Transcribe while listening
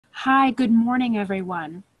Hi, good morning,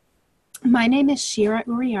 everyone. My name is Shira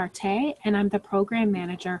Uriarte, and I'm the Program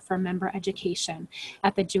Manager for Member Education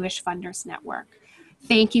at the Jewish Funders Network.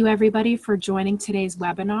 Thank you, everybody, for joining today's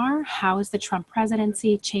webinar, How is the Trump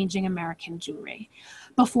Presidency Changing American Jewry?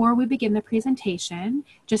 Before we begin the presentation,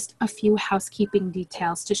 just a few housekeeping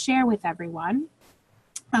details to share with everyone.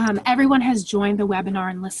 Everyone has joined the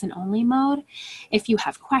webinar in listen-only mode. If you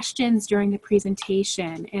have questions during the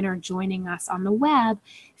presentation and are joining us on the web,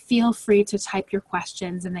 feel free to type your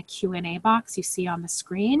questions in the Q&A box you see on the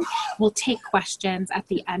screen. We'll take questions at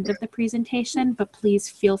the end of the presentation, but please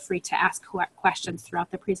feel free to ask questions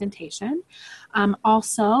throughout the presentation.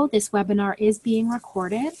 Also, this webinar is being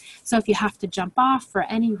recorded, so if you have to jump off for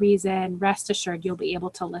any reason, rest assured you'll be able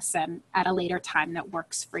to listen at a later time that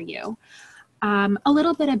works for you. A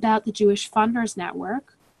little bit about the Jewish Funders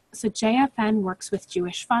Network. So JFN works with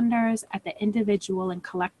Jewish funders at the individual and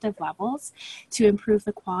collective levels to improve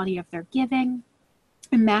the quality of their giving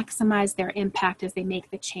and maximize their impact as they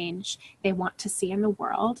make the change they want to see in the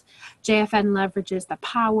world. JFN leverages the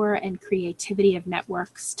power and creativity of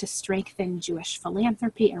networks to strengthen Jewish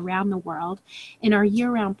philanthropy around the world, and our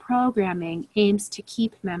year-round programming aims to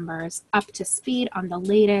keep members up to speed on the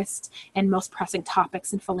latest and most pressing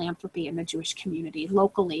topics in philanthropy in the Jewish community,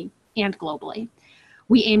 locally and globally.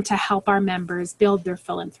 We aim to help our members build their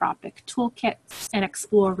philanthropic toolkits and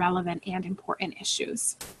explore relevant and important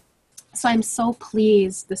issues. So I'm so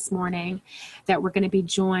pleased this morning that we're going to be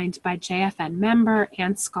joined by JFN member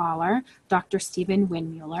and scholar, Dr. Stephen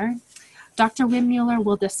Windmueller. Dr. Windmueller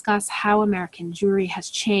will discuss how American Jewry has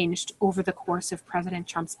changed over the course of President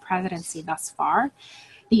Trump's presidency thus far.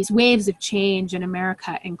 These waves of change in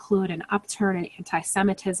America include an upturn in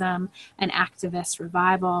anti-Semitism, an activist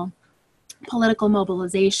revival, political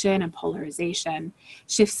mobilization and polarization,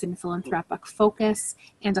 shifts in philanthropic focus,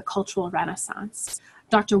 and a cultural renaissance.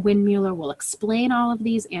 Dr. Windmueller will explain all of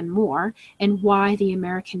these and more, and why the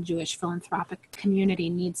American Jewish philanthropic community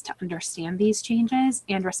needs to understand these changes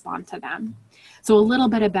and respond to them. So a little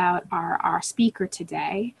bit about our speaker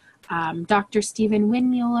today. Dr. Stephen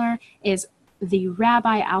Windmueller is the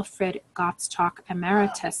Rabbi Alfred Gottschalk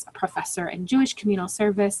Emeritus Professor in Jewish Communal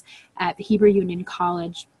Service at the Hebrew Union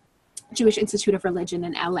College Jewish Institute of Religion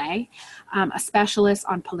in LA, a specialist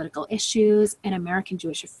on political issues and American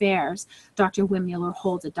Jewish affairs. Dr. Windmueller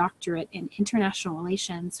holds a doctorate in international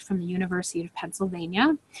relations from the University of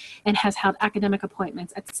Pennsylvania and has held academic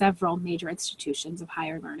appointments at several major institutions of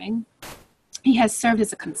higher learning. He has served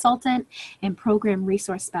as a consultant and program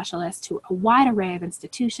resource specialist to a wide array of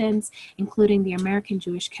institutions, including the American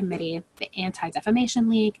Jewish Committee, the Anti-Defamation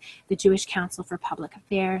League, the Jewish Council for Public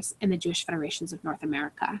Affairs, and the Jewish Federations of North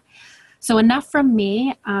America. So enough from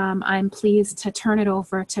me. I'm pleased to turn it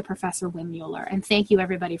over to Professor Windmueller, and thank you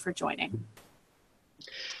everybody for joining.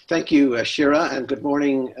 Thank you, Shira, and good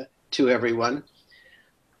morning to everyone.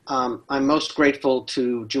 I'm most grateful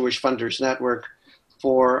to Jewish Funders Network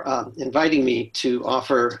for inviting me to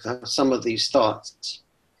offer some of these thoughts.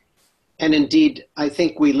 And indeed, I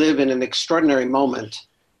think we live in an extraordinary moment,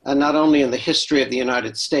 not only in the history of the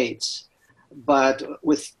United States, but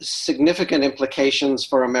with significant implications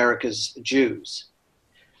for America's Jews.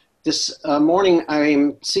 This morning,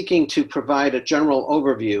 I'm seeking to provide a general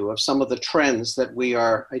overview of some of the trends that we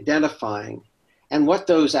are identifying and what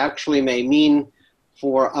those actually may mean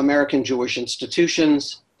for American Jewish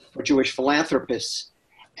institutions, for Jewish philanthropists,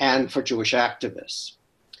 and for Jewish activists.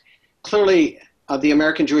 Clearly, the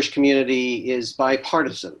American Jewish community is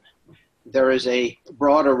bipartisan. There is a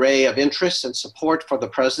broad array of interests and support for the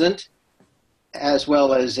president, as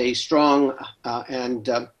well as a strong and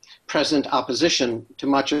present opposition to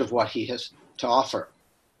much of what he has to offer.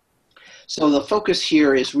 So the focus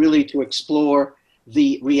here is really to explore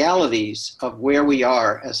the realities of where we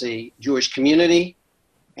are as a Jewish community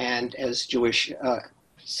and as Jewish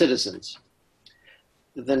citizens.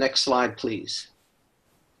 The next slide, please.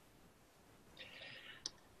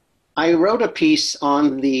 I wrote a piece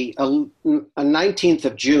on the 19th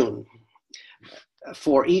of June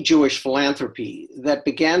for E-Jewish Philanthropy that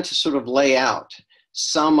began to sort of lay out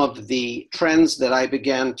some of the trends that I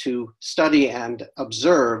began to study and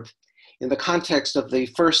observe in the context of the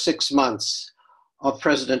first 6 months of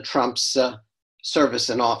President Trump's service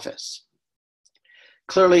in office.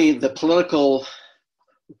 Clearly, the political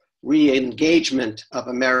re-engagement of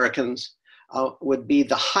Americans would be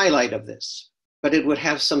the highlight of this, but it would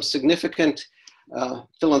have some significant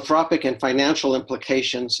philanthropic and financial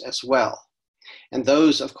implications as well. And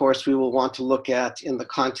those, of course, we will want to look at in the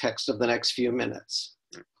context of the next few minutes.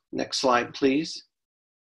 Next slide, please.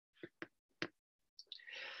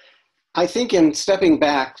 I think in stepping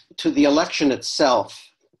back to the election itself,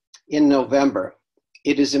 in November,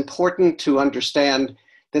 it is important to understand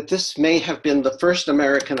that this may have been the first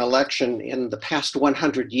American election in the past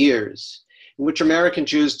 100 years in which American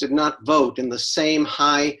Jews did not vote in the same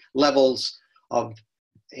high levels of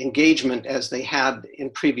engagement as they had in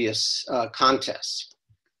previous contests.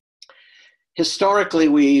 Historically,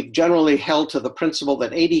 we've generally held to the principle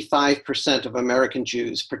that 85% of American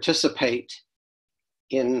Jews participate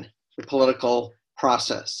in the political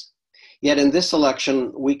process. Yet in this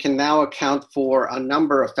election, we can now account for a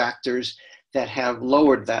number of factors that have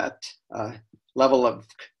lowered that level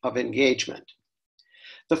of engagement.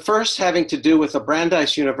 The first having to do with a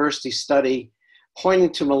Brandeis University study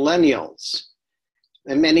pointing to millennials,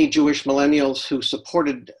 and many Jewish millennials who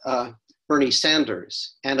supported Bernie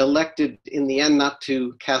Sanders and elected in the end not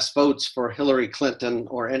to cast votes for Hillary Clinton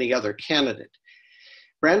or any other candidate.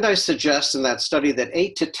 Brandeis suggests in that study that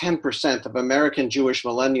 8 to 10% of American Jewish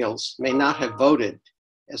millennials may not have voted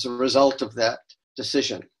as a result of that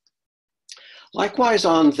decision. Likewise,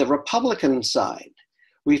 on the Republican side,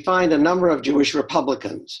 we find a number of Jewish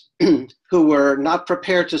Republicans who were not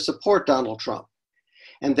prepared to support Donald Trump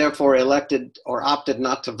and therefore elected or opted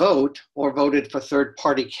not to vote or voted for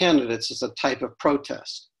third-party candidates as a type of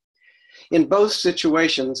protest. In both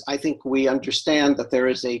situations, I think we understand that there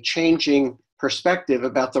is a changing perspective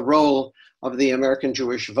about the role of the American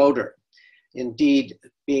Jewish voter, indeed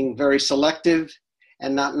being very selective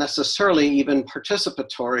and not necessarily even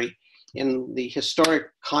participatory in the historic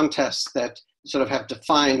contests that sort of have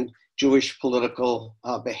defined Jewish political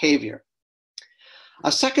behavior.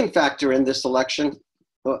 A second factor in this election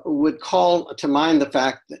would call to mind the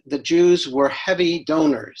fact that the Jews were heavy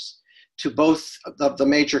donors to both of the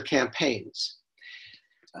major campaigns.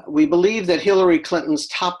 We believe that Hillary Clinton's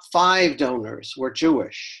top 5 donors were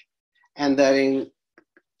Jewish, and that in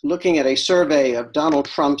looking at a survey of Donald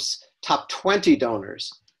Trump's top 20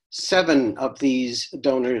 donors, 7 of these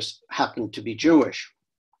donors happened to be Jewish.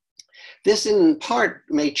 This in part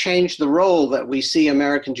may change the role that we see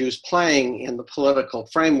American Jews playing in the political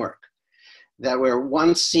framework, that were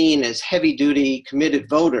once seen as heavy-duty committed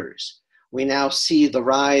voters. We now see the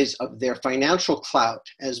rise of their financial clout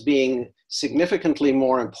as being significantly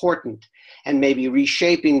more important and maybe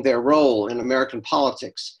reshaping their role in American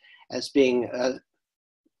politics as being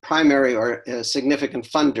primary or significant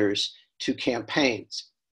funders to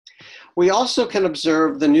campaigns. We also can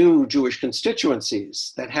observe the new Jewish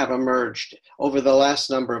constituencies that have emerged over the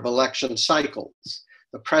last number of election cycles,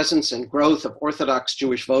 the presence and growth of Orthodox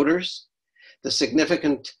Jewish voters, the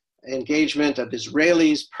significant engagement of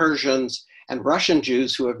Israelis, Persians, and Russian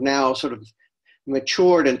Jews who have now sort of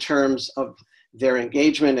matured in terms of their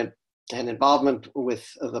engagement and involvement with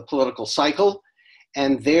the political cycle,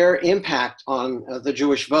 and their impact on the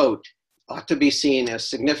Jewish vote ought to be seen as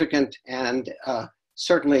significant and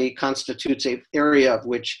certainly constitutes an area of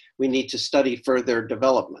which we need to study further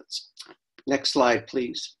developments. Next slide,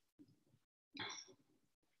 please.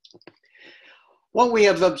 What we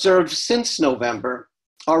have observed since November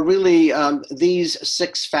are really these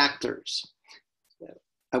 6 factors.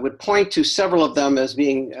 I would point to several of them as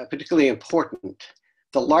being particularly important.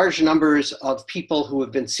 The large numbers of people who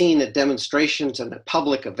have been seen at demonstrations and at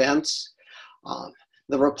public events,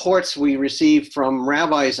 the reports we received from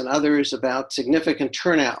rabbis and others about significant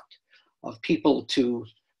turnout of people to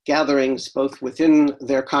gatherings both within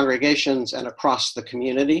their congregations and across the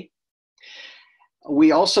community.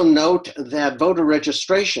 We also note that voter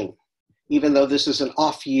registration, even though this is an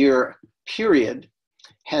off-year period,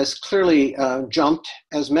 has clearly jumped,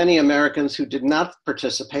 as many Americans who did not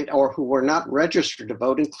participate or who were not registered to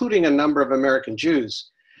vote, including a number of American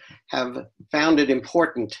Jews, have found it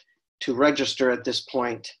important to register at this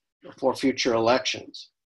point for future elections.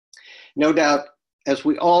 No doubt, as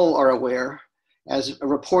we all are aware, as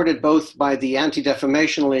reported both by the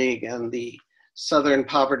Anti-Defamation League and the Southern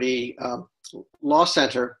Poverty Law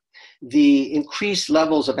Center, the increased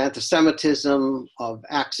levels of antisemitism, of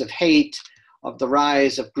acts of hate, of the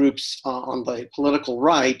rise of groups on the political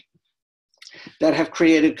right that have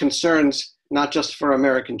created concerns not just for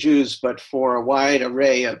American Jews, but for a wide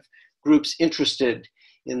array of groups interested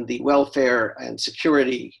in the welfare and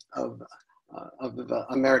security of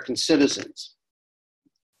American citizens.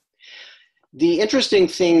 The interesting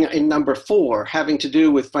thing in number 4, having to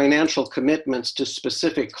do with financial commitments to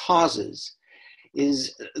specific causes,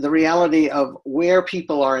 is the reality of where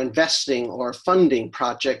people are investing or funding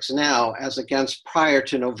projects now as against prior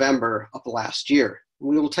to November of last year.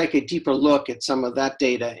 We will take a deeper look at some of that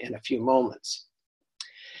data in a few moments.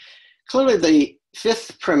 Clearly, the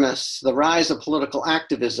 5th premise, the rise of political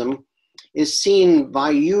activism, is seen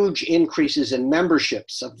by huge increases in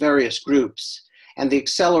memberships of various groups and the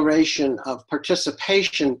acceleration of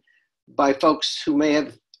participation by folks who may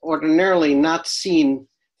have ordinarily not seen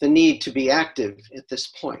the need to be active at this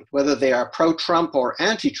point, whether they are pro-Trump or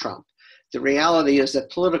anti-Trump. The reality is that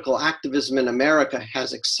political activism in America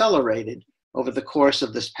has accelerated over the course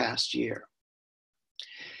of this past year.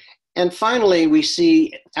 And finally, we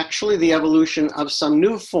see actually the evolution of some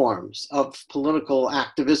new forms of political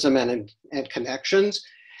activism and connections,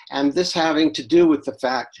 and this having to do with the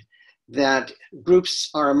fact that groups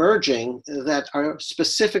are emerging that are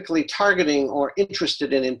specifically targeting or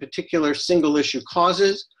interested in particular single issue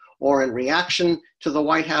causes, or in reaction to the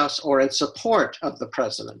White House, or in support of the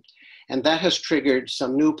president. And that has triggered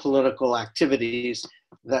some new political activities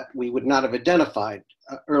that we would not have identified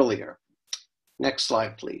earlier. Next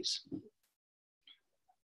slide, please.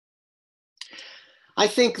 I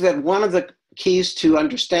think that one of the keys to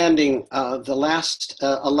understanding the last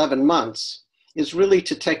 11 months is really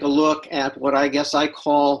to take a look at what I guess I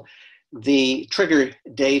call the trigger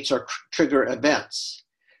dates or trigger events.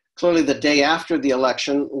 Clearly, the day after the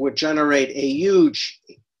election would generate a huge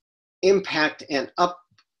impact and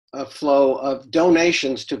upflow of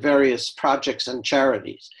donations to various projects and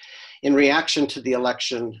charities in reaction to the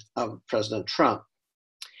election of President Trump.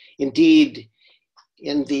 Indeed,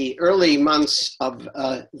 in the early months of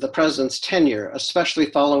the president's tenure, especially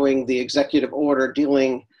following the executive order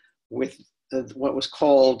dealing with what was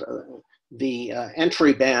called the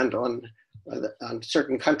entry ban on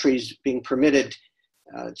certain countries being permitted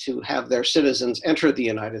to have their citizens enter the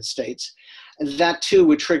United States, that too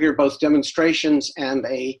would trigger both demonstrations and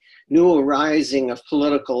a new arising of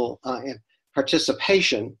political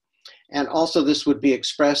participation. And also this would be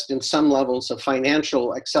expressed in some levels of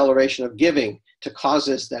financial acceleration of giving to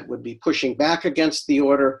causes that would be pushing back against the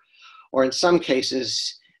order, or in some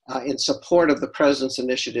cases in support of the president's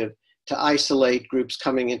initiative to isolate groups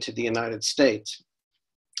coming into the United States.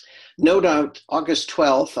 No doubt, August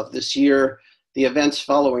 12th of this year, the events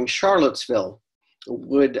following Charlottesville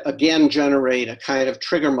would again generate a kind of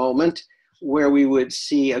trigger moment where we would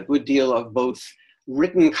see a good deal of both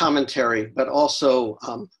written commentary, but also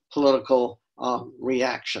political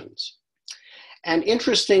reactions. And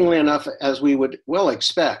interestingly enough, as we would well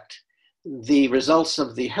expect, the results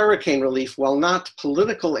of the hurricane relief, while not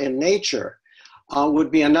political in nature,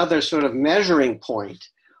 would be another sort of measuring point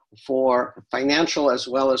for financial as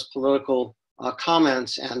well as political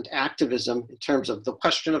comments and activism in terms of the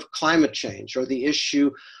question of climate change, or the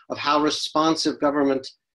issue of how responsive government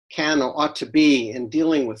can or ought to be in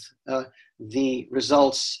dealing with the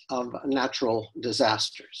results of natural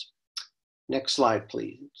disasters. Next slide,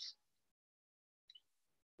 please.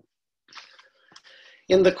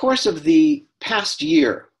 In the course of the past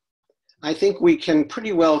year, I think we can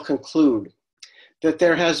pretty well conclude that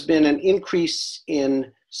there has been an increase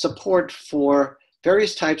in support for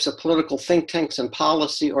various types of political think tanks and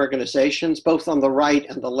policy organizations, both on the right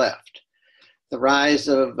and the left. The rise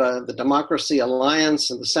of the Democracy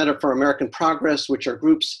Alliance and the Center for American Progress, which are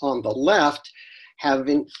groups on the left, have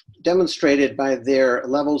been demonstrated by their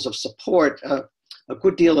levels of support, a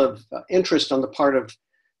good deal of interest on the part of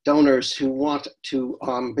donors who want to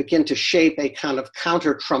begin to shape a kind of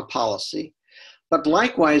counter-Trump policy. But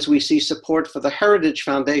likewise, we see support for the Heritage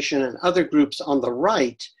Foundation and other groups on the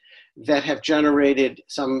right that have generated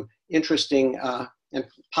some interesting and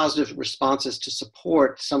positive responses to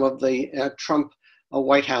support some of the Trump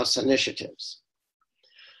White House initiatives.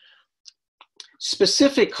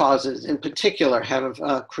 Specific causes in particular have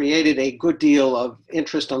created a good deal of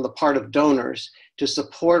interest on the part of donors to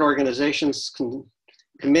support organizations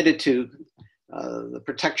committed to the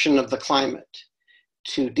protection of the climate,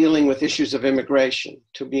 to dealing with issues of immigration,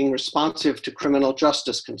 to being responsive to criminal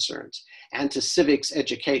justice concerns, and to civics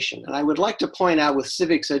education. And I would like to point out with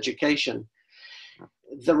civics education,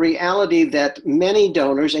 the reality that many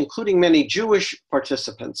donors, including many Jewish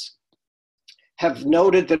participants, have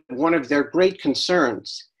noted that one of their great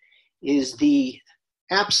concerns is the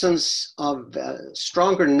absence of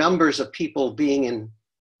stronger numbers of people being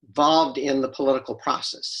involved in the political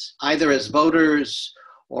process, either as voters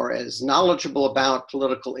or as knowledgeable about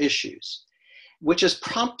political issues, which has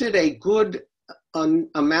prompted a good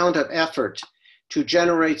amount of effort to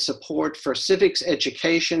generate support for civics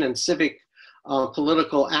education and civic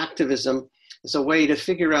political activism as a way to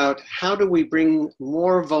figure out how do we bring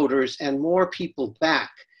more voters and more people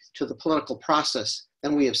back to the political process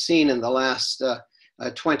than we have seen in the last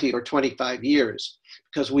 20 or 25 years.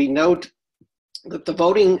 Because we note that the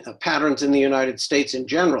voting patterns in the United States in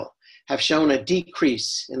general have shown a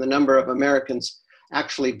decrease in the number of Americans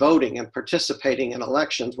actually voting and participating in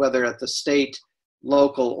elections, whether at the state,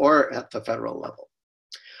 local, or at the federal level.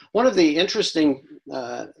 One of the interesting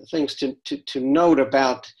things to note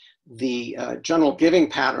about the general giving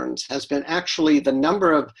patterns has been actually the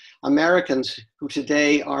number of Americans who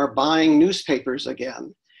today are buying newspapers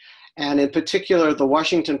again. And in particular, the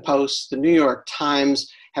Washington Post, the New York Times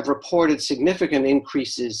have reported significant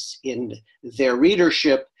increases in their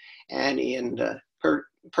readership and in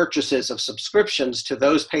purchases of subscriptions to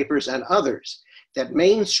those papers and others. That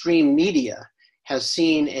mainstream media has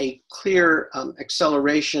seen a clear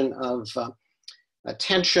acceleration of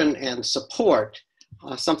attention and support,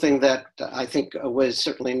 something that I think was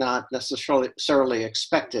certainly not necessarily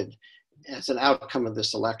expected as an outcome of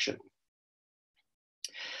this election.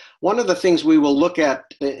 One of the things we will look at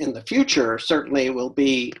in the future certainly will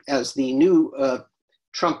be, as the new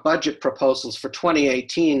Trump budget proposals for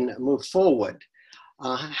 2018 move forward,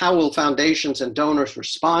 how will foundations and donors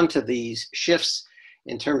respond to these shifts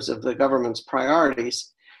in terms of the government's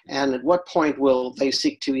priorities, and at what point will they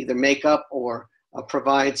seek to either make up or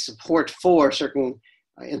provide support for certain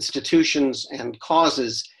institutions and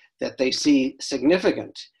causes that they see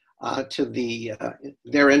significant to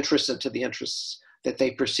their interests and to the interests that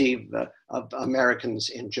they perceive of Americans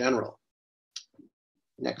in general.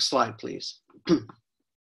 Next slide, please.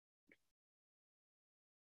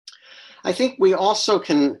 I think we also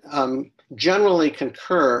can generally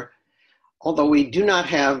concur, although we do not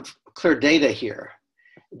have clear data here,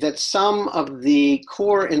 that some of the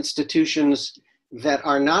core institutions that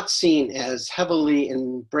are not seen as heavily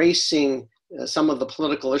embracing some of the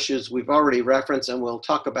political issues we've already referenced and we'll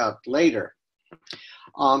talk about later,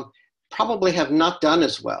 probably have not done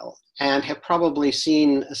as well and have probably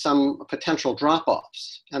seen some potential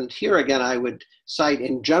drop-offs. And here again, I would cite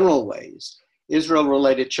in general ways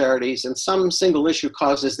Israel-related charities and some single-issue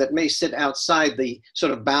causes that may sit outside the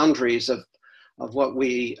sort of boundaries of what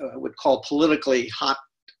we would call politically hot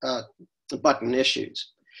button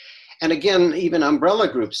issues. And again, even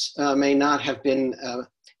umbrella groups may not have been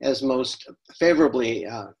as most favorably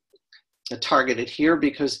targeted here,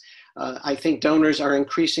 because I think donors are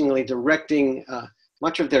increasingly directing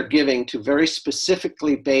much of their giving to very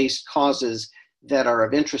specifically based causes that are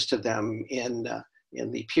of interest to them in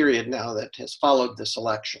the period now that has followed this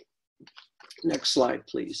election. Next slide,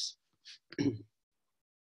 please.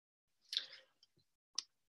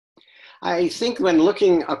 I think when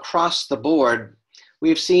looking across the board,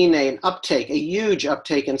 we've seen an uptake, a huge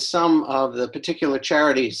uptake in some of the particular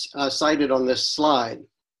charities cited on this slide.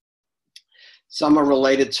 Some are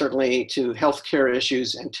related certainly to healthcare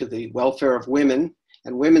issues and to the welfare of women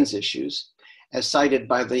and women's issues, as cited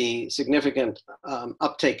by the significant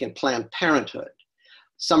uptake in Planned Parenthood.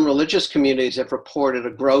 Some religious communities have reported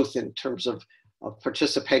a growth in terms of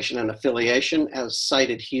participation and affiliation, as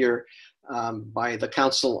cited here by the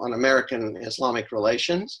Council on American Islamic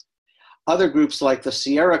Relations. Other groups like the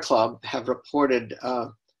Sierra Club have reported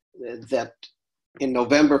that in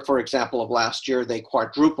November, for example, of last year, they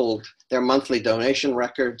quadrupled their monthly donation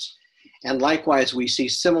records. And likewise, we see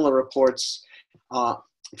similar reports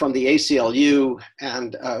from the ACLU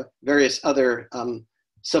and various other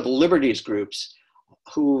civil liberties groups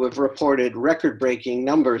who have reported record-breaking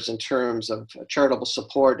numbers in terms of charitable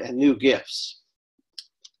support and new gifts.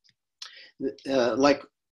 Like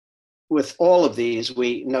with all of these,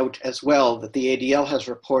 we note as well that the ADL has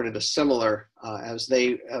reported a similar, as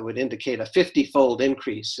they would indicate, a 50-fold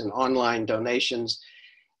increase in online donations,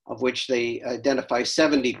 of which they identify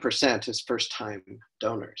 70% as first-time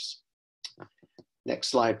donors. Next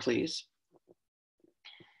slide, please.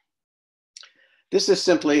 This is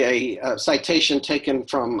simply a citation taken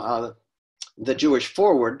from the Jewish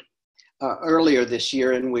Forward earlier this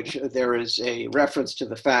year, in which there is a reference to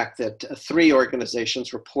the fact that 3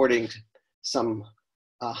 organizations reporting some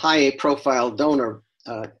high-profile donor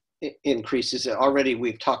increases. Already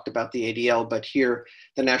we've talked about the ADL, but here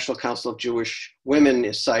the National Council of Jewish Women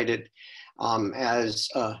is cited as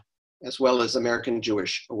well as American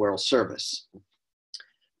Jewish World Service.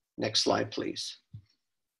 Next slide, please.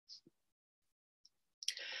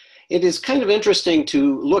 It is kind of interesting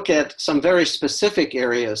to look at some very specific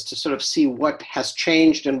areas to sort of see what has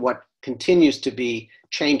changed and what continues to be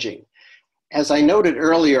changing. As I noted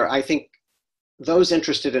earlier, I think those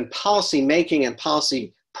interested in policy making and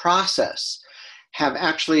policy process have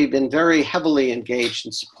actually been very heavily engaged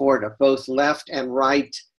in support of both left and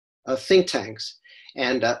right think tanks.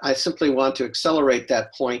 And I simply want to accelerate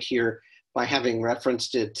that point here by having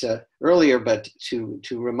referenced it earlier, but to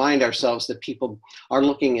remind ourselves that people are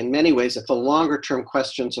looking in many ways at the longer term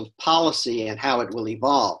questions of policy and how it will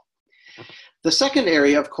evolve. The second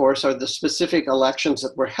area, of course, are the specific elections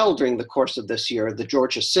that were held during the course of this year, the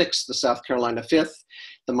Georgia 6th, the South Carolina 5th,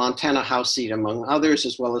 the Montana House seat, among others,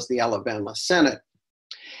 as well as the Alabama Senate.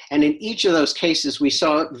 And in each of those cases, we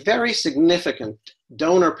saw very significant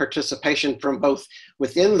donor participation from both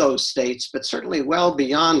within those states, but certainly well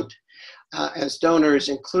beyond, as donors,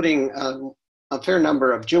 including a fair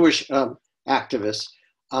number of Jewish activists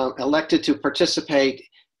elected to participate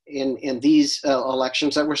in these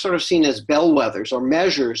elections that were sort of seen as bellwethers or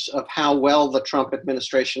measures of how well the Trump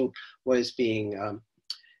administration was being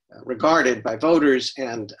regarded by voters,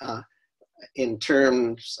 and in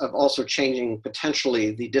terms of also changing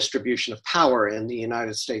potentially the distribution of power in the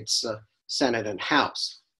United States Senate and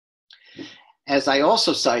House. As I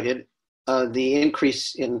also cited, the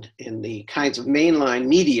increase in the kinds of mainline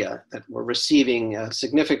media that were receiving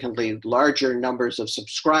significantly larger numbers of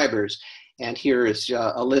subscribers. And here is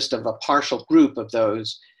a list of a partial group of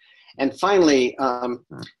those. And finally,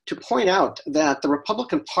 to point out that the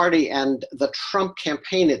Republican Party and the Trump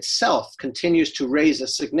campaign itself continues to raise a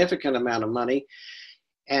significant amount of money.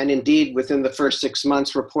 And indeed, within the first 6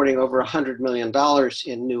 months, reporting over $100 million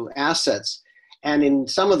in new assets. And in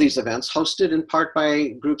some of these events, hosted in part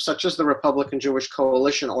by groups such as the Republican Jewish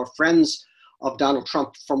Coalition or friends of Donald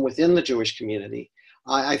Trump from within the Jewish community,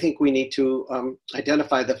 I think we need to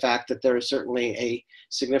identify the fact that there is certainly a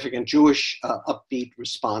significant Jewish upbeat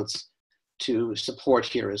response to support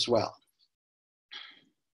here as well.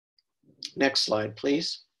 Next slide,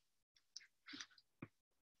 please.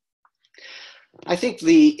 I think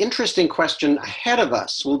the interesting question ahead of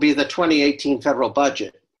us will be the 2018 federal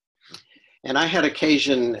budget. And I had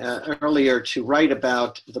occasion earlier to write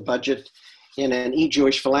about the budget in an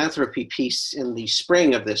E-Jewish philanthropy piece in the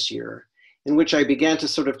spring of this year, in which I began to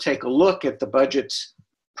sort of take a look at the budget's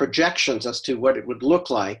projections as to what it would look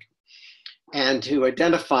like, and to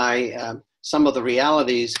identify some of the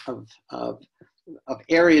realities of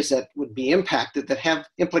areas that would be impacted that have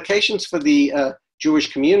implications for the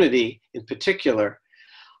Jewish community in particular.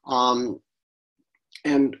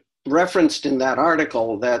 And referenced in that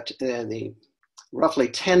article that the roughly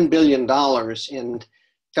 $10 billion in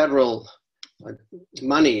federal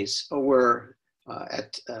monies were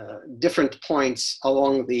at different points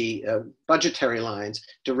along the budgetary lines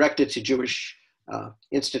directed to Jewish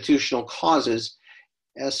institutional causes,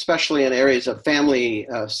 especially in areas of family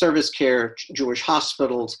service care, Jewish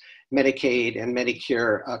hospitals, Medicaid and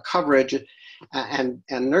Medicare coverage, and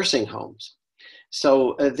nursing homes.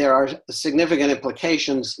 So there are significant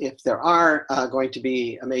implications if there are going to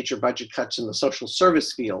be a major budget cuts in the social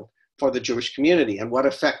service field for the Jewish community, and what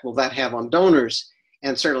effect will that have on donors,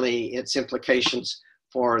 and certainly its implications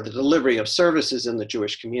for the delivery of services in the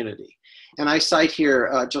Jewish community. And I cite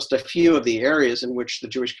here just a few of the areas in which the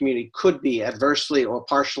Jewish community could be adversely or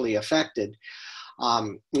partially affected,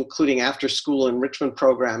 including after-school enrichment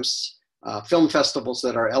programs, film festivals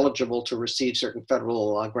that are eligible to receive certain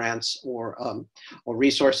federal grants or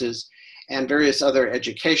resources, and various other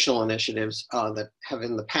educational initiatives that have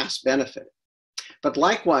in the past benefited. But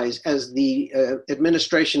likewise, as the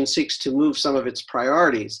administration seeks to move some of its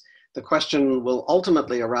priorities, the question will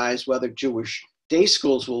ultimately arise whether Jewish day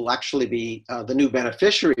schools will actually be the new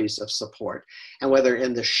beneficiaries of support, and whether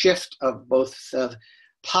in the shift of both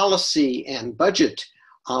policy and budget,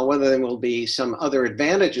 whether there will be some other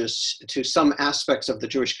advantages to some aspects of the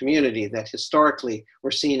Jewish community that historically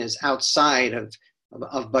were seen as outside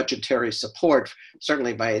of budgetary support,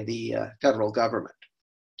 certainly by the federal government.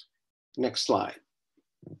 Next slide.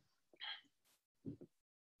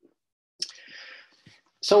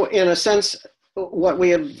 So in a sense, what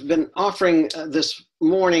we have been offering this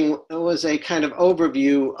morning was a kind of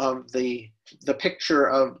overview of the picture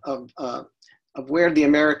of where the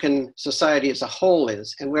American society as a whole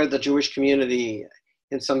is, and where the Jewish community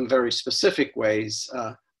in some very specific ways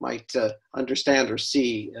might understand or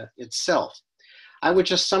see itself. I would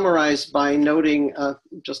just summarize by noting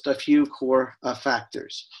just a few core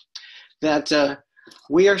factors. That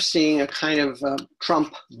we are seeing a kind of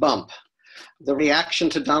Trump bump. The reaction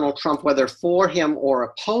to Donald Trump, whether for him or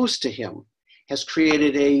opposed to him, has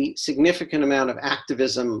created a significant amount of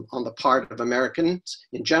activism on the part of Americans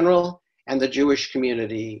in general, and the Jewish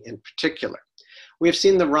community in particular. We have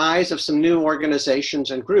seen the rise of some new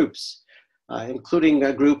organizations and groups, including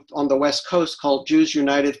a group on the West Coast called Jews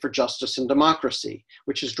United for Justice and Democracy,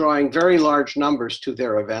 which is drawing very large numbers to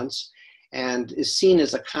their events and is seen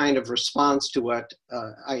as a kind of response to what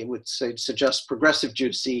I would say suggest progressive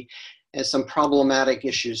Jews see as some problematic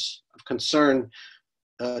issues of concern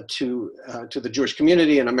to the Jewish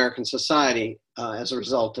community and American society as a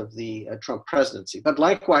result of the Trump presidency. But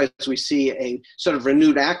likewise, we see a sort of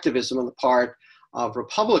renewed activism on the part of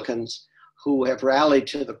Republicans who have rallied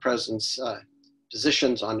to the president's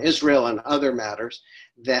positions on Israel and other matters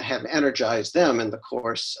that have energized them in the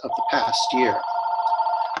course of the past year.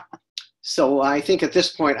 So I think at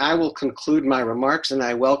this point I will conclude my remarks, and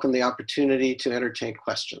I welcome the opportunity to entertain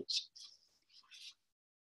questions.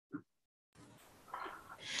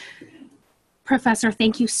 Professor,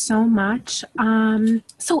 thank you so much.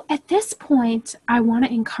 So at this point, I want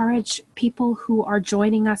to encourage people who are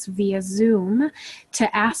joining us via Zoom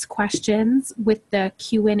to ask questions with the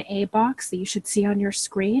Q&A box that you should see on your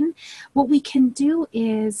screen. What we can do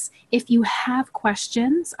is, if you have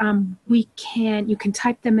questions, you can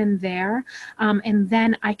type them in there, and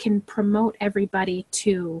then I can promote everybody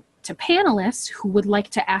to panelists who would like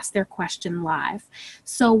to ask their question live.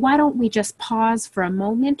 So why don't we just pause for a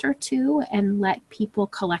moment or two and let people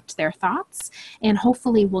collect their thoughts, and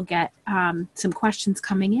hopefully we'll get some questions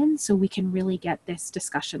coming in so we can really get this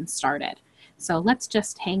discussion started. So let's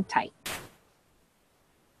just hang tight.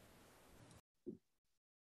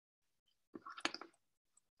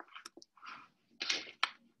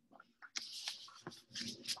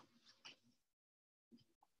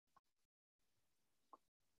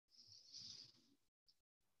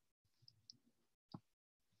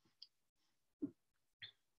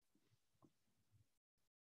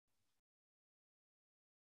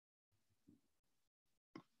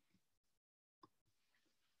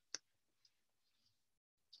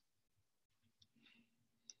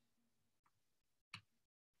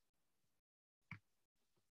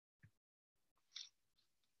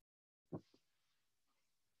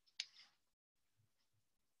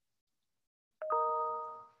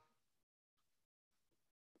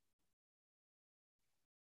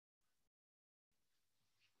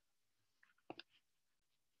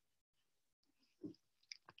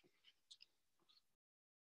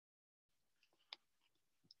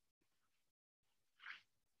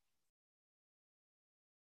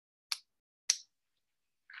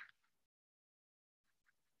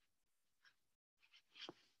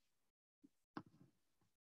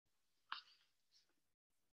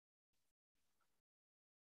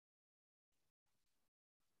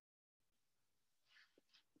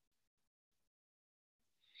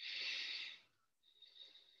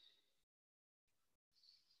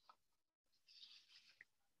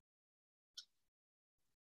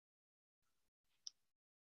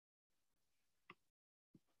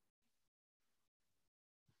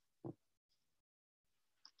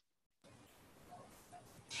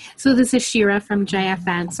 So this is Shira from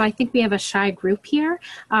JFN. So I think we have a shy group here.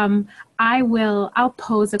 I'll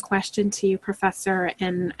pose a question to you, Professor,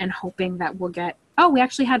 and hoping that we'll get, oh, we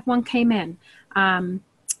actually had one came in.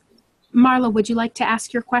 Marla, would you like to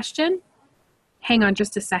ask your question? Hang on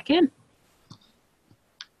just a second.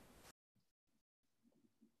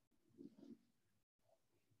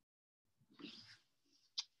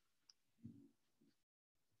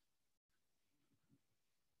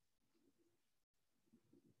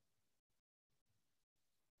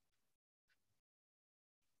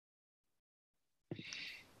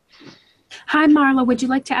 Hi, Marla, would you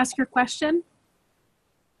like to ask your question?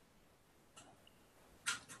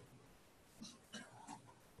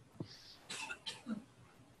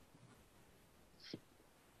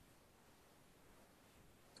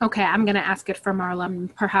 Okay, I'm going to ask it for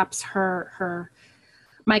Marla. Perhaps her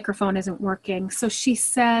microphone isn't working. So she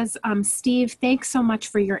says, Steve, thanks so much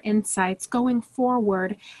for your insights. Going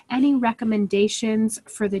forward, any recommendations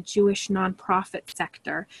for the Jewish nonprofit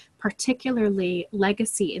sector, particularly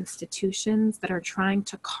legacy institutions that are trying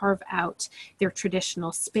to carve out their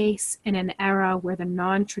traditional space in an era where the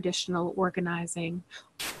non-traditional organizing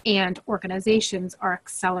and organizations are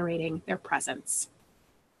accelerating their presence?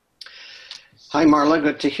 Hi, Marla.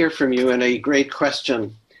 Good to hear from you, and a great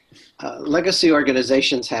question. Legacy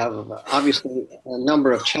organizations have obviously a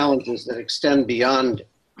number of challenges that extend beyond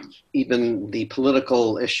even the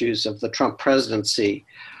political issues of the Trump presidency.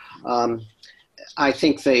 I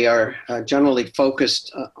think they are generally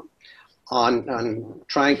focused on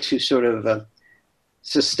trying to sort of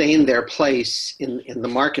sustain their place in the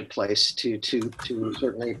marketplace, to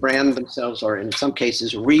certainly brand themselves, or in some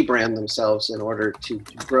cases rebrand themselves, in order to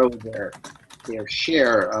grow their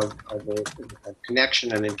share of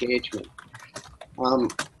connection and engagement.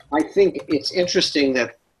 I think it's interesting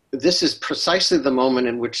that this is precisely the moment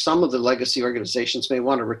in which some of the legacy organizations may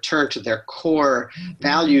want to return to their core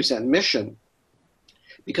values and mission,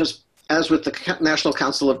 because as with the National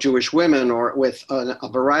Council of Jewish Women, or with a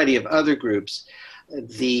variety of other groups,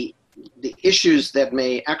 the issues that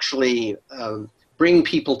may actually bring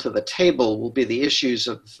people to the table will be the issues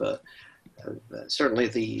of certainly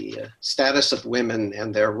the status of women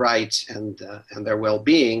and their rights and their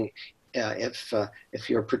well-being. If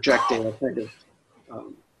you're projecting a kind of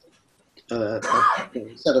um, a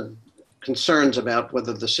set of concerns about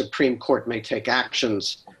whether the Supreme Court may take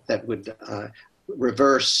actions that would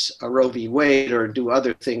reverse Roe v. Wade or do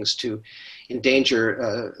other things to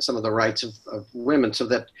endanger some of the rights of women, so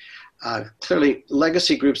that clearly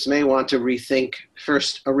legacy groups may want to rethink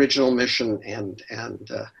first original mission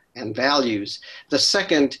and values. The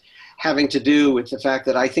second having to do with the fact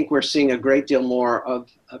that I think we're seeing a great deal more of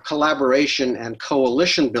collaboration and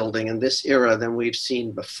coalition building in this era than we've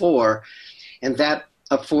seen before, and that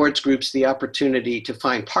affords groups the opportunity to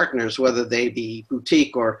find partners, whether they be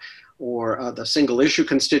boutique or the single issue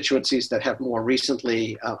constituencies that have more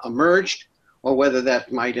recently emerged, or whether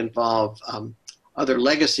that might involve other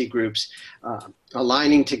legacy groups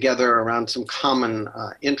aligning together around some common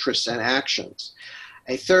interests and actions.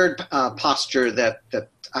 A third posture that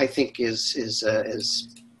I think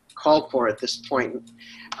is called for at this point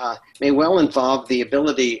may well involve the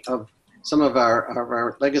ability of some of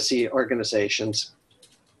our legacy organizations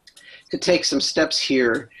to take some steps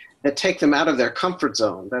here that take them out of their comfort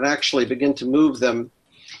zone, that actually begin to move them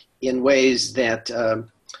in ways that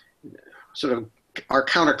sort of are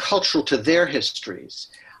countercultural to their histories,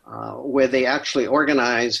 where they actually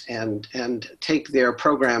organize and take their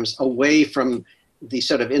programs away from the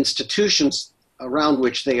sort of institutions around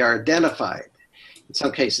which they are identified. In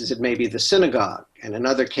some cases, it may be the synagogue, and in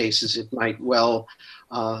other cases, it might well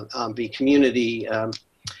be community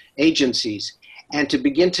agencies, and to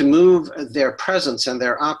begin to move their presence and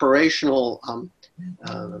their operational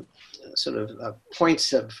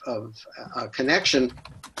points of connection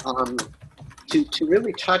to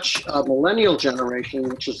really touch a millennial generation,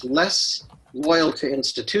 which is less loyal to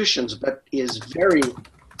institutions, but is very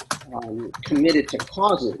committed to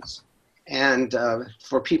causes, and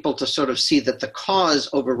for people to sort of see that the cause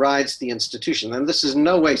overrides the institution. And this is in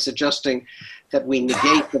no way suggesting that we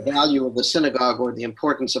negate the value of the synagogue or the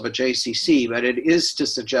importance of a JCC, but it is to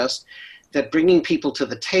suggest that bringing people to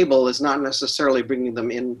the table is not necessarily bringing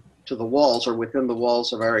them into the walls or within the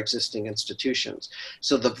walls of our existing institutions.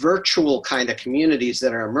 So the virtual kind of communities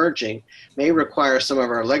that are emerging may require some of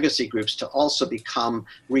our legacy groups to also become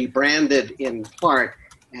rebranded in part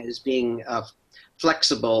as being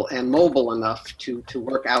flexible and mobile enough to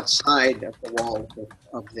work outside of the walls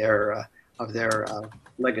of their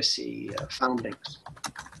legacy foundings.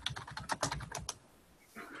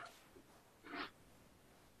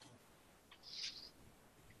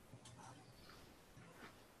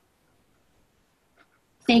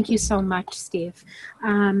 Thank you so much, Steve.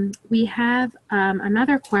 We have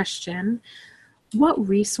another question. What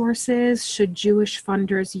resources should Jewish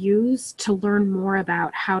funders use to learn more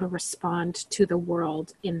about how to respond to the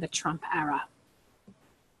world in the Trump era?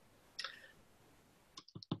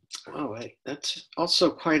 Oh, that's also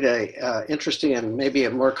quite a interesting and maybe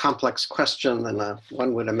a more complex question than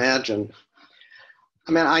one would imagine.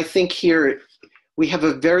 I mean, I think here we have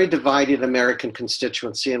a very divided American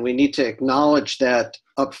constituency, and we need to acknowledge that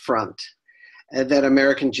up front, that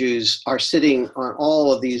American Jews are sitting on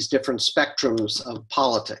all of these different spectrums of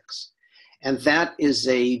politics. And that is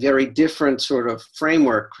a very different sort of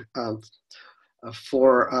framework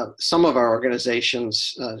for some of our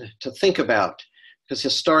organizations to think about, because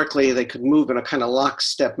historically they could move in a kind of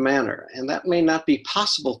lockstep manner. And that may not be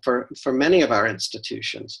possible for many of our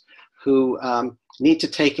institutions who need to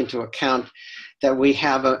take into account that we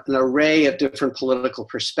have an array of different political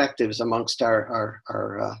perspectives amongst our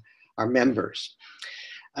members.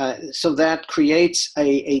 So that creates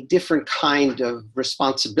a different kind of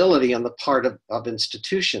responsibility on the part of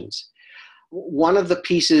institutions. One of the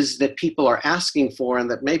pieces that people are asking for, and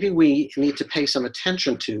that maybe we need to pay some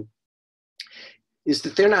attention to, is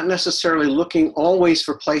that they're not necessarily looking always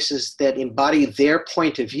for places that embody their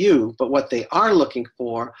point of view, but what they are looking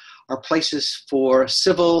for are places for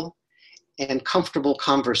civil and comfortable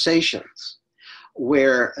conversations,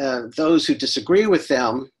 where those who disagree with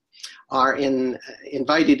them are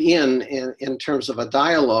invited in terms of a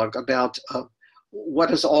dialogue about what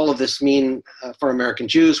does all of this mean for American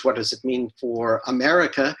Jews, what does it mean for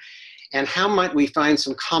America, and how might we find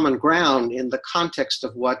some common ground in the context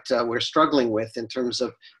of what we're struggling with in terms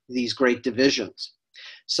of these great divisions.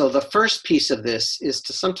 So the first piece of this is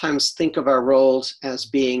to sometimes think of our roles as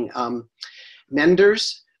being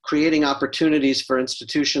menders, creating opportunities for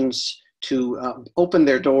institutions to open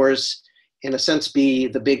their doors, in a sense be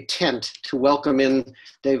the big tent to welcome in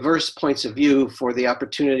diverse points of view for the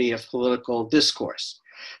opportunity of political discourse.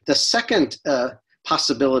 The second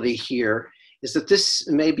possibility here is that this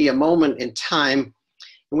may be a moment in time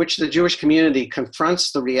in which the Jewish community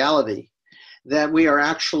confronts the reality that we are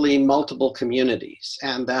actually multiple communities,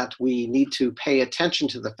 and that we need to pay attention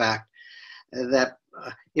to the fact that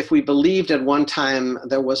if we believed at one time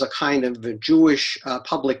there was a kind of a Jewish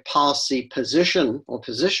public policy position or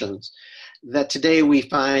positions, that today we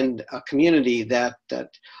find a community that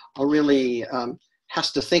really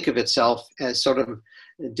has to think of itself as sort of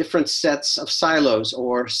different sets of silos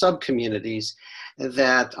or sub-communities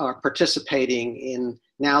that are participating in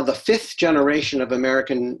now the 5th generation of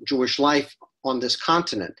American Jewish life on this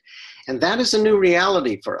continent. And that is a new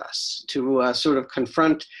reality for us, to sort of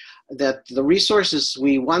confront that the resources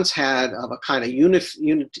we once had of a kind of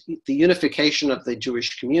the unification of the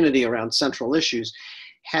Jewish community around central issues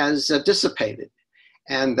has dissipated,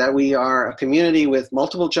 and that we are a community with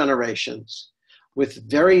multiple generations, with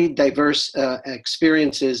very diverse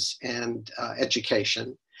experiences and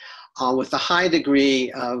education, with a high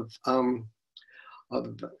degree of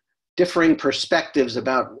differing perspectives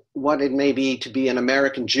about what it may be to be an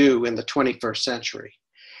American Jew in the 21st century,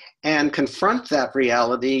 and confront that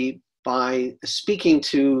reality by speaking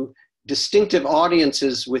to distinctive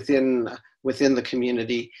audiences within the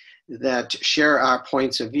community that share our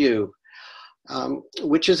points of view,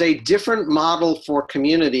 which is a different model for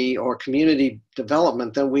community or community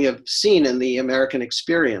development than we have seen in the American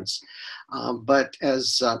experience. But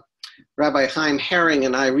as Rabbi Chaim Herring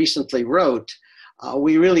and I recently wrote,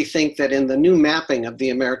 we really think that in the new mapping of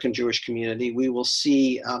the American Jewish community, we will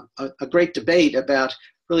see a great debate about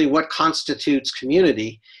really what constitutes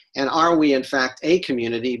community, and are we in fact a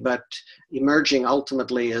community, but emerging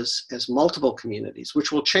ultimately as multiple communities,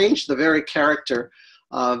 which will change the very character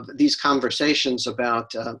of these conversations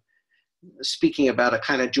about speaking about a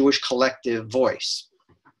kind of Jewish collective voice.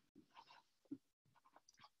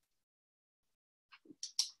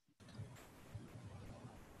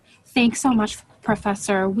 Thanks so much,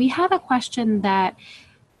 Professor. We have a question that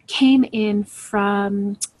came in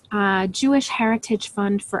from Jewish Heritage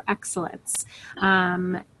Fund for Excellence.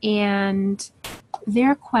 And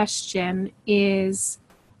their question is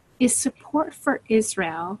support for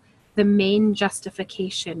Israel the main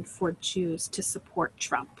justification for Jews to support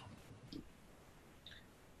Trump?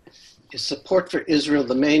 Is support for Israel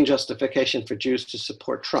the main justification for Jews to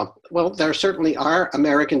support Trump? Well, there certainly are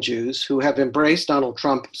American Jews who have embraced Donald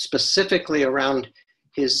Trump specifically around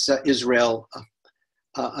his Israel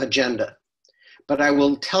agenda. But I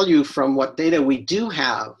will tell you from what data we do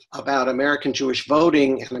have about American Jewish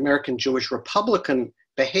voting and American Jewish Republican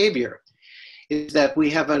behavior is that we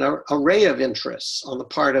have an array of interests on the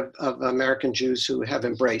part of American Jews who have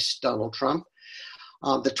embraced Donald Trump.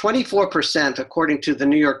 The 24%, according to the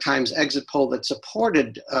New York Times exit poll that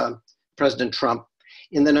supported President Trump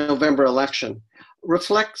in the November election,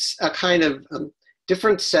 reflects a kind of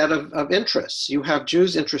different set of interests. You have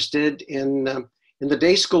Jews interested in the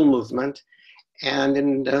day school movement and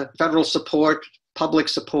in federal support, public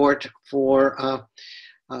support for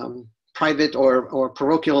private or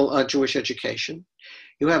parochial Jewish education.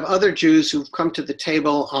 You have other Jews who've come to the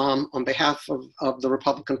table on behalf of the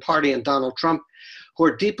Republican Party and Donald Trump, who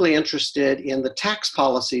are deeply interested in the tax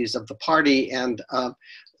policies of the party and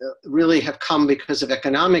really have come because of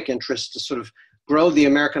economic interests to sort of grow the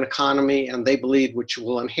American economy, and they believe which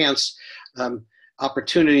will enhance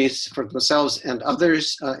opportunities for themselves and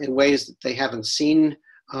others in ways that they haven't seen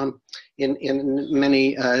in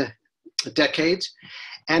many decades.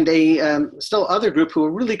 And still other group who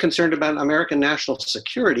are really concerned about American national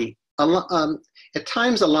security, at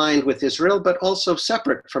times aligned with Israel, but also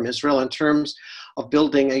separate from Israel in terms of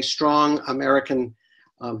building a strong American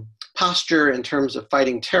posture in terms of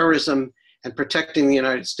fighting terrorism and protecting the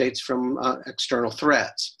United States from external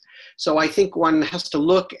threats. So I think one has to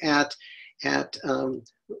look at the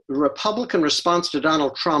Republican response to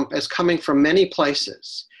Donald Trump as coming from many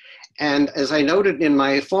places. And as I noted in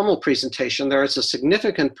my formal presentation, there is a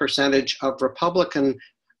significant percentage of Republican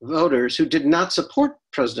voters who did not support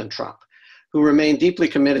President Trump, who remain deeply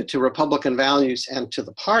committed to Republican values and to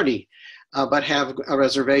the party, but have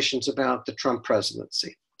reservations about the Trump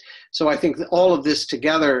presidency. So I think that all of this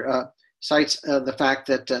together cites the fact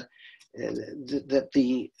that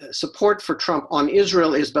the support for Trump on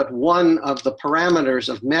Israel is but one of the parameters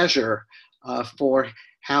of measure for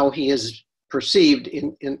how he is perceived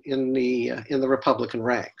in the Republican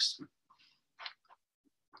ranks.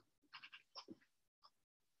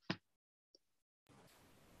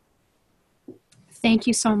 Thank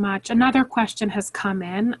you so much. Another question has come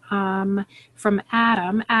in from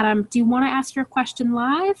Adam. Adam, do you want to ask your question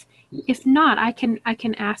live? If not, I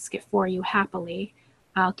can ask it for you happily.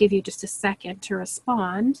 I'll give you just a second to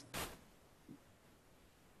respond.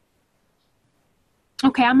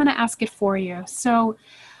 Okay, I'm going to ask it for you. So,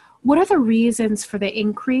 what are the reasons for the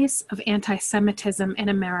increase of anti-Semitism in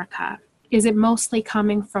America? Is it mostly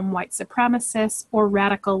coming from white supremacists or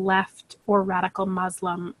radical left or radical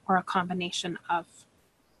Muslim or a combination of?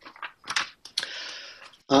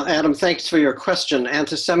 Adam, thanks for your question.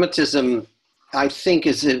 Anti-Semitism, I think,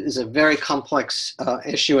 is a very complex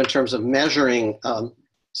issue in terms of measuring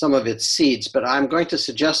some of its seeds, but I'm going to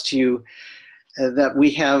suggest to you that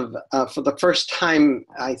we have, for the first time,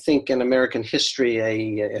 I think, in American history,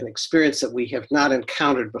 an experience that we have not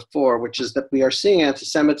encountered before, which is that we are seeing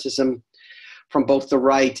anti-Semitism from both the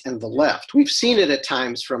right and the left. We've seen it at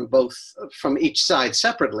times from each side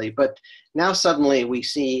separately, but now suddenly we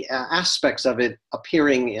see aspects of it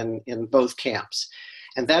appearing in both camps.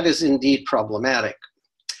 And that is indeed problematic.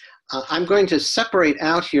 I'm going to separate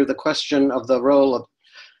out here the question of the role of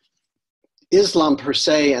Islam per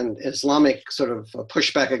se and Islamic sort of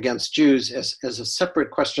pushback against Jews as a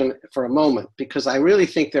separate question for a moment, because I really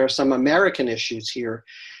think there are some American issues here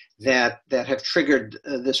that have triggered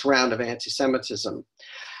this round of anti-Semitism.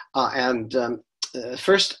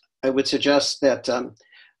 First, I would suggest that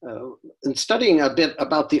in studying a bit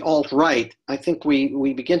about the alt-right, I think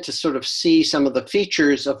we begin to sort of see some of the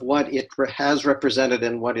features of what it has represented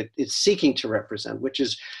and what it is seeking to represent, which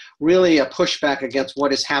is really a pushback against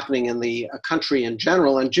what is happening in the country in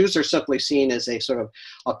general. And Jews are simply seen as a sort of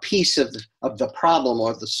a piece of the problem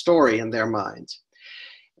or the story in their minds.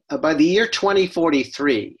 By the year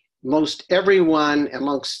 2043, most everyone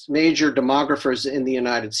amongst major demographers in the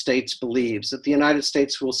United States believes that the United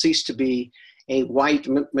States will cease to be a white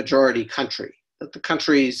majority country, that the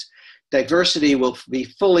country's diversity will be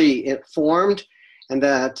fully formed, and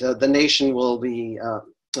that the nation will be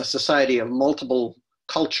a society of multiple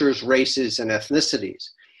cultures, races, and ethnicities,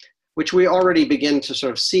 which we already begin to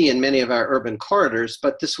sort of see in many of our urban corridors,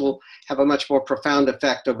 but this will have a much more profound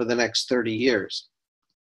effect over the next 30 years.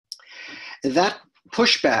 That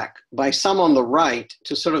pushback by some on the right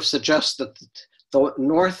to sort of suggest that the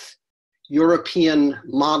North European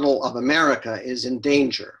model of America is in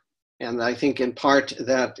danger. And I think in part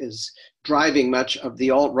that is driving much of the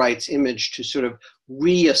alt-right's image to sort of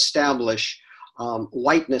reestablish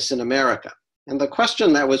whiteness in America. And the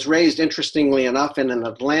question that was raised, interestingly enough, in an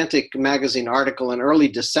Atlantic magazine article in early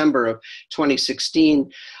December of 2016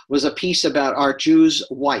 was a piece about, are Jews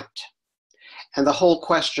white? And the whole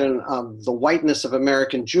question of the whiteness of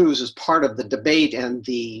American Jews is part of the debate and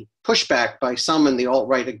the pushback by some in the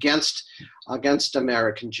alt-right against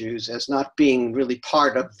American Jews as not being really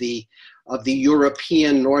part of the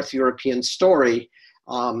European, North European story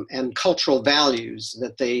and cultural values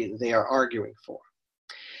that they are arguing for.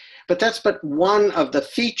 But that's but one of the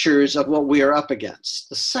features of what we are up against.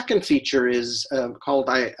 The second feature is called,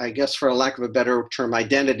 I guess for a lack of a better term,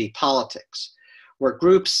 identity politics, where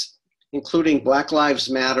groups including Black Lives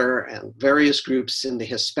Matter and various groups in the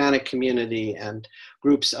Hispanic community and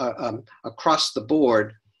groups across the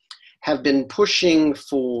board, have been pushing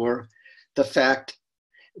for the fact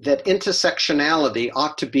that intersectionality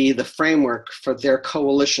ought to be the framework for their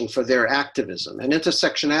coalition, for their activism. And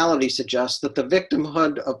intersectionality suggests that the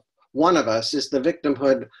victimhood of one of us is the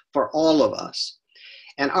victimhood for all of us.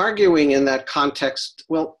 And arguing in that context,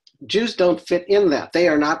 well, Jews don't fit in that. They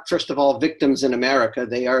are not, first of all, victims in America.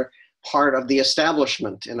 They are part of the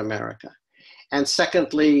establishment in America. And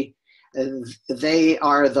secondly, they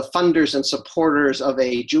are the funders and supporters of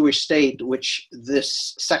a Jewish state, which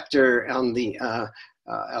this sector on the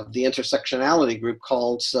of the intersectionality group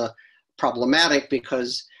calls problematic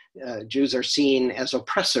because Jews are seen as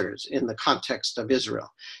oppressors in the context of Israel.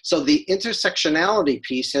 So the intersectionality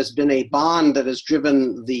piece has been a bond that has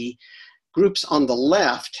driven the groups on the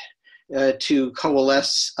left to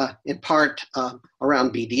coalesce in part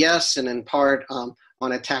around BDS and in part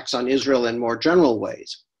on attacks on Israel in more general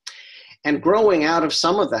ways. And growing out of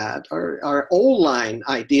some of that are old line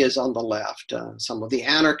ideas on the left, some of the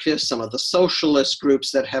anarchists, some of the socialist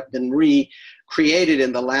groups that have been recreated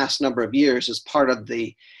in the last number of years as part of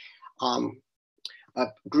the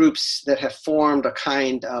groups that have formed a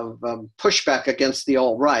kind of pushback against the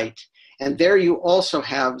alt-right. And there you also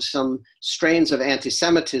have some strains of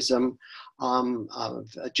anti-Semitism of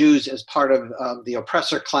Jews as part of the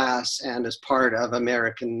oppressor class and as part of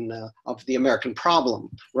the American problem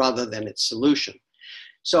rather than its solution.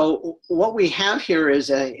 So what we have here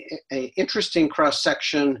is an interesting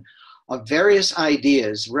cross-section of various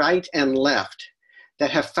ideas, right and left,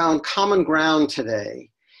 that have found common ground today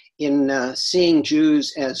in seeing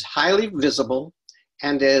Jews as highly visible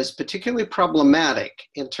and as particularly problematic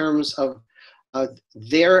in terms of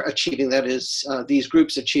their achieving, that is, these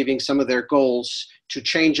groups achieving some of their goals to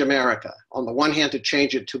change America. On the one hand, to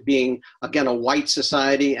change it to being, again, a white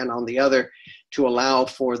society, and on the other, to allow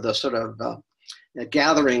for the sort of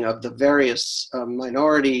gathering of the various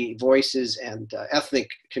minority voices and ethnic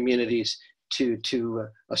communities to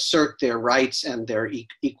assert their rights and their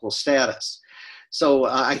equal status. So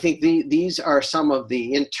I think these are some of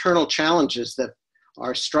the internal challenges that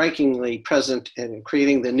are strikingly present in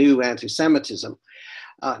creating the new anti-Semitism.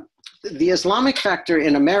 The Islamic factor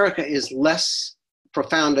in America is less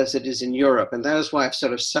profound as it is in Europe, and that is why I've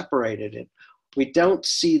sort of separated it. We don't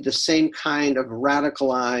see the same kind of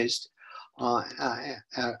radicalized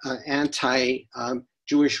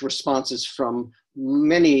anti-Jewish responses from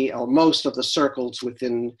many or most of the circles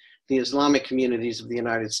within the Islamic communities of the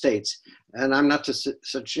United States. And I'm not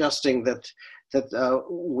suggesting that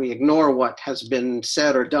we ignore what has been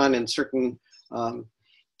said or done in certain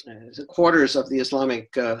quarters of the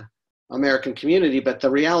Islamic American community, but the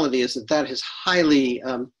reality is that is highly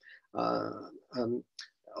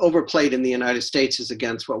overplayed in the United States as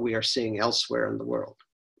against what we are seeing elsewhere in the world.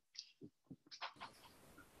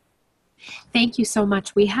 Thank you so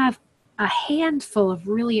much. We have a handful of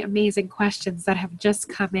really amazing questions that have just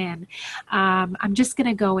come in. I'm just going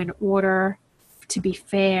to go in order to be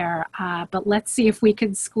fair, but let's see if we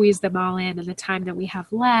can squeeze them all in the time that we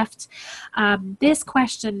have left. This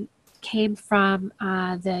question came from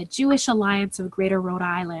the Jewish Alliance of Greater Rhode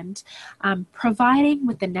Island. Providing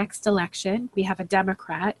with the next election, we have a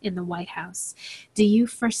Democrat in the White House, do you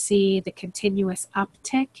foresee the continuous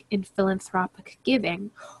uptick in philanthropic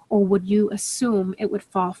giving, or would you assume it would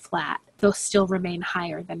fall flat, though still remain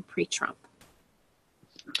higher than pre-Trump?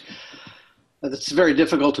 That's very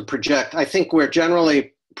difficult to project. I think we're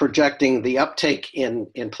generally projecting the uptake in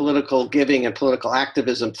political giving and political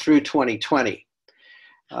activism through 2020.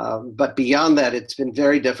 But beyond that, it's been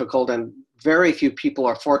very difficult, and very few people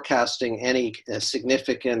are forecasting any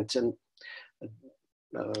significant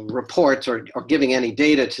reports or giving any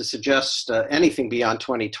data to suggest anything beyond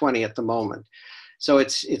 2020 at the moment. So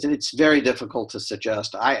it's very difficult to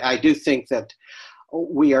suggest. I do think that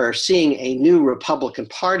we are seeing a new Republican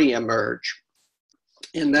Party emerge,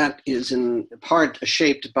 and that is in part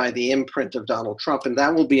shaped by the imprint of Donald Trump, and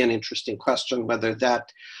that will be an interesting question whether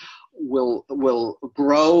that will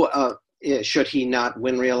grow should he not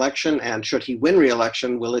win re-election, and should he win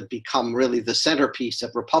re-election, will it become really the centerpiece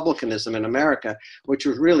of republicanism in America, which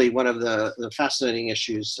was really one of the fascinating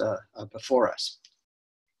issues before us.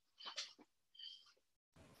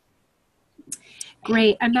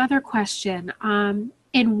 Great. Another question.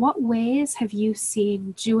 In what ways have you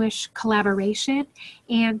seen Jewish collaboration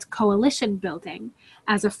and coalition building?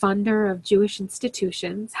 As a funder of Jewish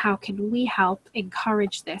institutions, how can we help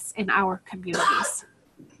encourage this in our communities?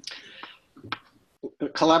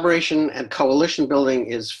 Collaboration and coalition building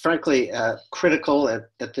is frankly critical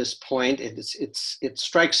at this point. It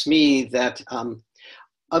strikes me that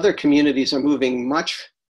other communities are moving much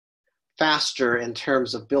faster in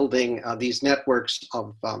terms of building these networks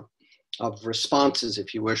of responses,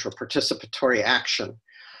 if you wish, or participatory action.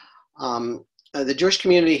 The Jewish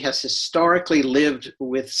community has historically lived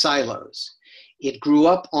with silos. It grew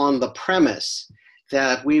up on the premise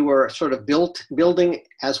that we were sort of building,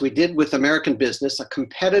 as we did with American business, a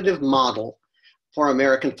competitive model for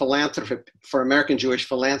American philanthropy, for American Jewish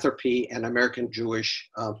philanthropy and American Jewish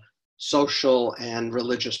social and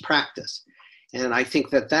religious practice. And I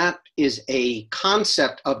think that is a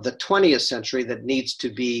concept of the 20th century that needs to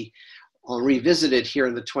be revisited here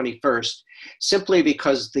in the 21st, simply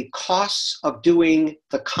because the costs of doing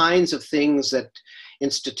the kinds of things that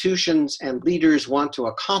institutions and leaders want to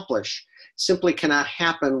accomplish simply cannot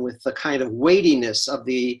happen with the kind of weightiness of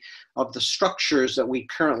the structures that we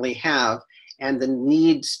currently have, and the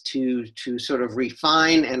needs to sort of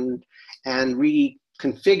refine and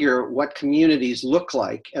reconfigure what communities look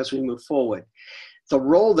like as we move forward. The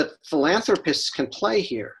role that philanthropists can play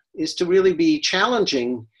here is to really be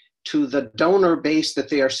challenging to the donor base that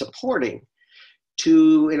they are supporting,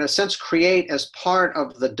 to, in a sense, create as part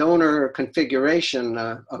of the donor configuration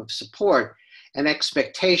of support an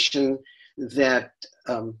expectation that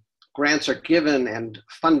grants are given and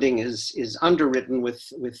funding is underwritten with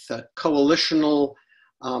coalitional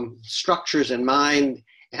structures in mind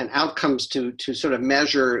and outcomes to sort of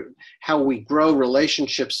measure how we grow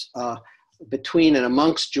relationships between and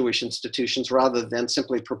amongst Jewish institutions, rather than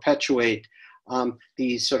simply perpetuate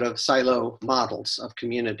these sort of silo models of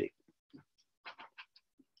community.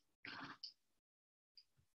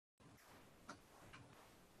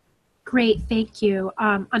 Great, thank you.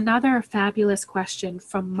 Another fabulous question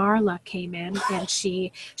from Marla came in, and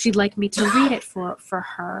she'd like me to read it for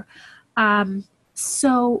her.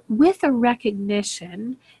 So with a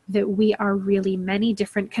recognition that we are really many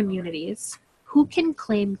different communities, who can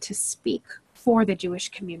claim to speak for the Jewish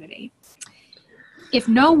community? If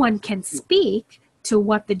no one can speak to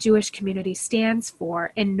what the Jewish community stands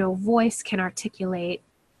for and no voice can articulate,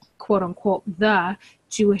 quote unquote, the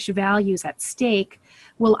Jewish values at stake,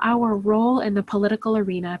 will our role in the political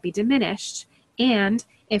arena be diminished? And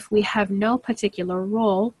if we have no particular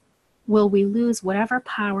role, will we lose whatever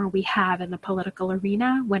power we have in the political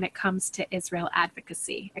arena when it comes to Israel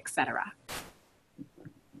advocacy, etc.?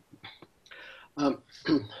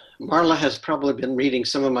 Marla has probably been reading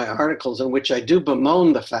some of my articles in which I do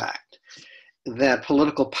bemoan the fact that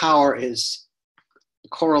political power is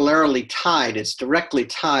corollarily tied, it's directly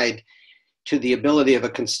tied to the ability of a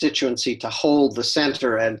constituency to hold the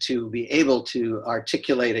center and to be able to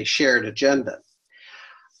articulate a shared agenda.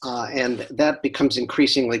 And that becomes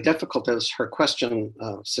increasingly difficult, as her question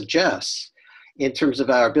suggests, in terms of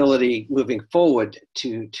our ability moving forward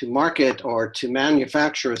to market or to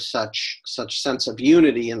manufacture such sense of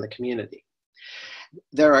unity in the community.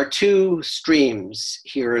 There are two streams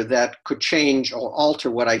here that could change or alter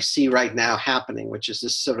what I see right now happening, which is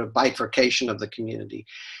this sort of bifurcation of the community.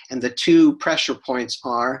 And the two pressure points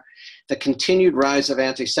are the continued rise of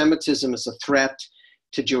anti-Semitism as a threat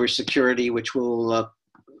to Jewish security, which will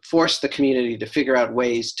force the community to figure out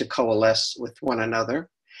ways to coalesce with one another.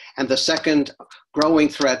 And the second, growing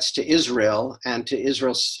threats to Israel and to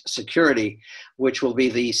Israel's security, which will be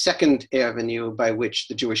the second avenue by which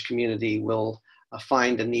the Jewish community will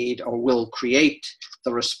find a need or will create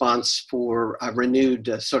the response for a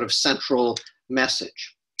renewed sort of central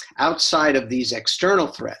message. Outside of these external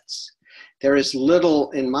threats, there is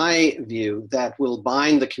little, in my view, that will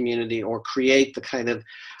bind the community or create the kind of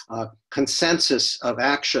consensus of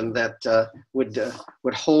action that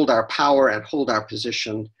would hold our power and hold our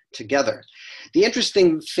position together. The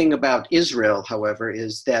interesting thing about Israel, however,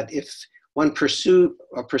 is that if one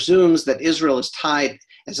presumes that Israel is tied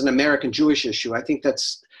as an American Jewish issue, I think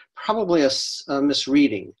that's probably a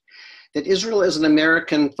misreading. That Israel is an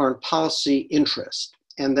American foreign policy interest,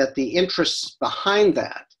 and that the interests behind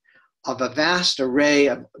that of a vast array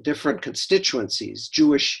of different constituencies,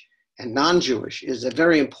 Jewish and non-Jewish, is a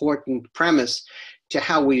very important premise to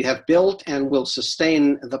how we have built and will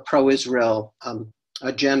sustain the pro-Israel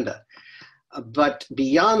agenda. But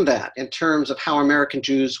beyond that, in terms of how American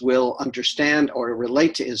Jews will understand or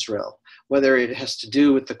relate to Israel, whether it has to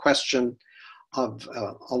do with the question of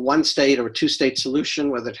a one-state or a two-state solution,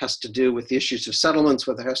 whether it has to do with the issues of settlements,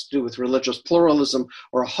 whether it has to do with religious pluralism,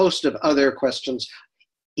 or a host of other questions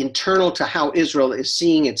internal to how Israel is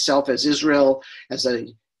seeing itself as Israel, as a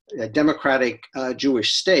democratic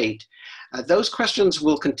Jewish state, those questions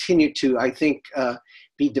will continue to, I think,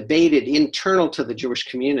 be debated internal to the Jewish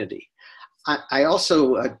community. I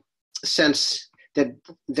also sense that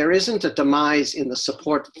there isn't a demise in the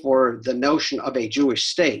support for the notion of a Jewish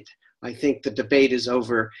state. I think the debate is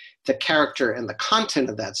over the character and the content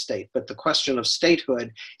of that state, but the question of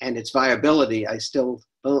statehood and its viability, I still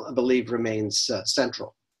believe remains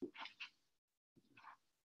central.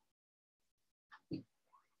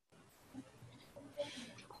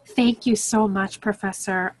 Thank you so much,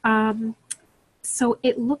 Professor. So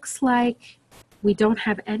it looks like we don't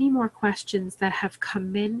have any more questions that have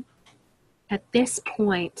come in at this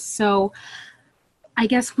point. So I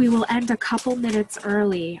guess we will end a couple minutes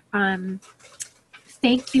early.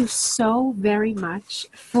 Thank you so very much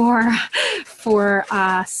for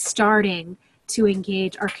starting to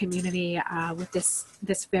engage our community with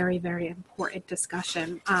this very, very important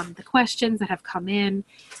discussion. The questions that have come in,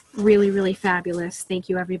 really fabulous. Thank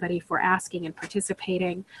you everybody for asking and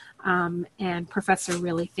participating. And Professor,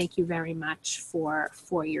 really thank you very much for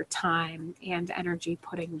your time and energy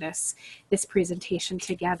putting this presentation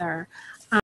together.